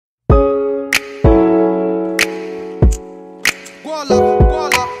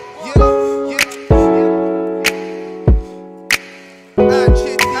Gwalla, yeah,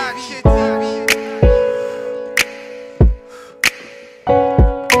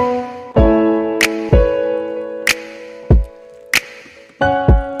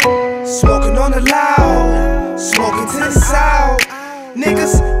 Smoking on the loud, smoking to the south.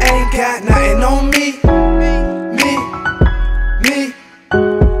 Niggas ain't got nothing on me.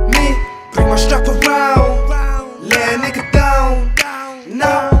 Bring my strap around, lay a nigga down.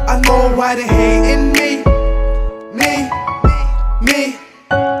 Now I know why they hating me.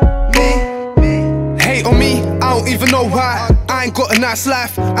 Hate on me, I don't even know why. I ain't got a nice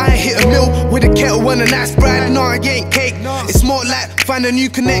life, I ain't hit a mill with a kettle and a nice bride. No, I ain't cake, it's more like find a new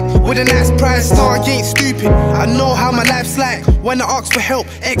connect with a nice prize. No, I ain't stupid, I know how my life's like. When I ask for help,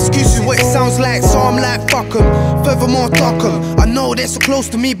 excuses what it sounds like. So I'm like, fuck 'em, furthermore duck 'em. I know they're so close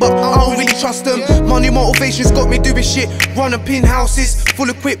to me, but I don't really trust them. Money motivation's got me doing shit, run up in houses, full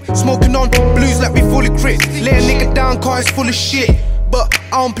equipped, smoking on blues like we fully cripped. Lay a nigga down, car is full of shit. But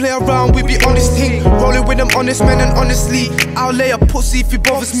I don't play around, we be honest thing. Rolling with them honest men, and honestly I'll lay a pussy if he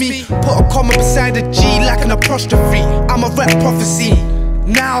bothers me. Put a comma beside a G like an apostrophe. I'm a rap prophecy.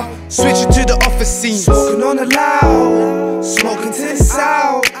 Now switching to the office scene. Smoking on the loud, smoking to the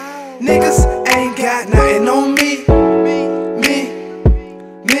south. Niggas ain't got nothing on me.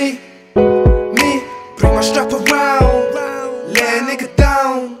 Bring my strap around, lay a nigga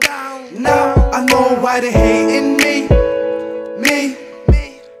down. Now I know why they hating me.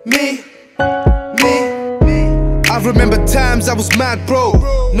 I remember times I was mad broke,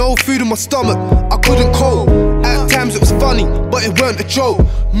 no food in my stomach, I couldn't cope. At times it was funny, but it weren't a joke.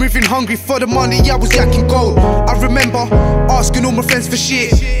 Moving hungry for the money, I was yakking gold. I remember asking all my friends for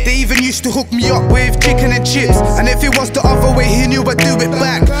shit. They even used to hook me up with chicken and chips. And if it was the other way, he knew I'd do it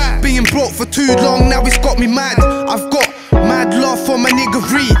back. Being broke for too long, now it's got me mad. I've got mad love for my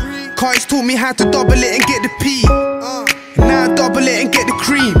niggery. Cards taught me how to double it and get the P. Now I double it and get the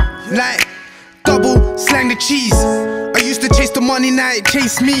cream. Like double slang the cheese. I used to chase the money, now it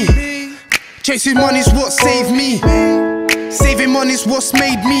chased me. Chasing money's what saved me. Saving money's what's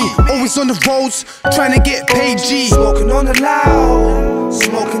made me. Always on the roads, trying to get paid G. Smoking on the loud,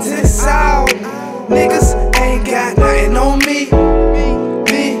 smoking to the south. Niggas ain't got nothing on me.